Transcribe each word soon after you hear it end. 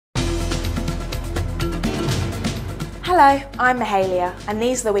Hello, I'm Mahalia, and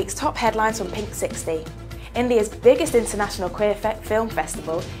these are the week's top headlines from Pinksixty. India's biggest international queer film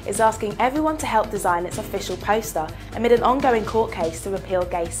festival is asking everyone to help design its official poster amid an ongoing court case to repeal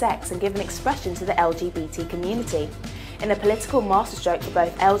gay sex and give an expression to the LGBT community. In a political masterstroke for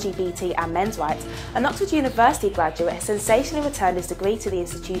both LGBT and men's rights, an Oxford University graduate has sensationally returned his degree to the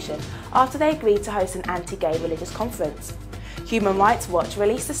institution after they agreed to host an anti-gay religious conference. Human Rights Watch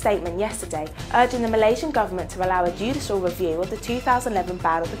released a statement yesterday urging the Malaysian government to allow a judicial review of the 2011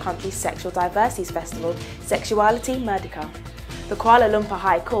 ban of the country's sexual diversities festival, Seksualiti Merdeka. The Kuala Lumpur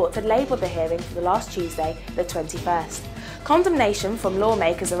High Court had labelled the hearing for the last Tuesday, the 21st. Condemnation from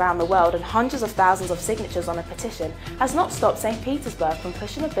lawmakers around the world and hundreds of thousands of signatures on a petition has not stopped St Petersburg from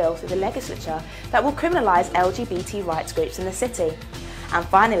pushing a bill through the legislature that will criminalise LGBT rights groups in the city. And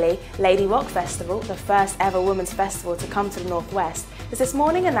finally, Lady Rock Festival, the first ever women's festival to come to the Northwest, has this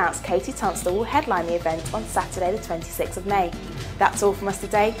morning announced Katie Tunstall will headline the event on Saturday the 26th of May. That's all from us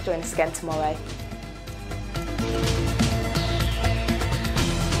today. Join us again tomorrow.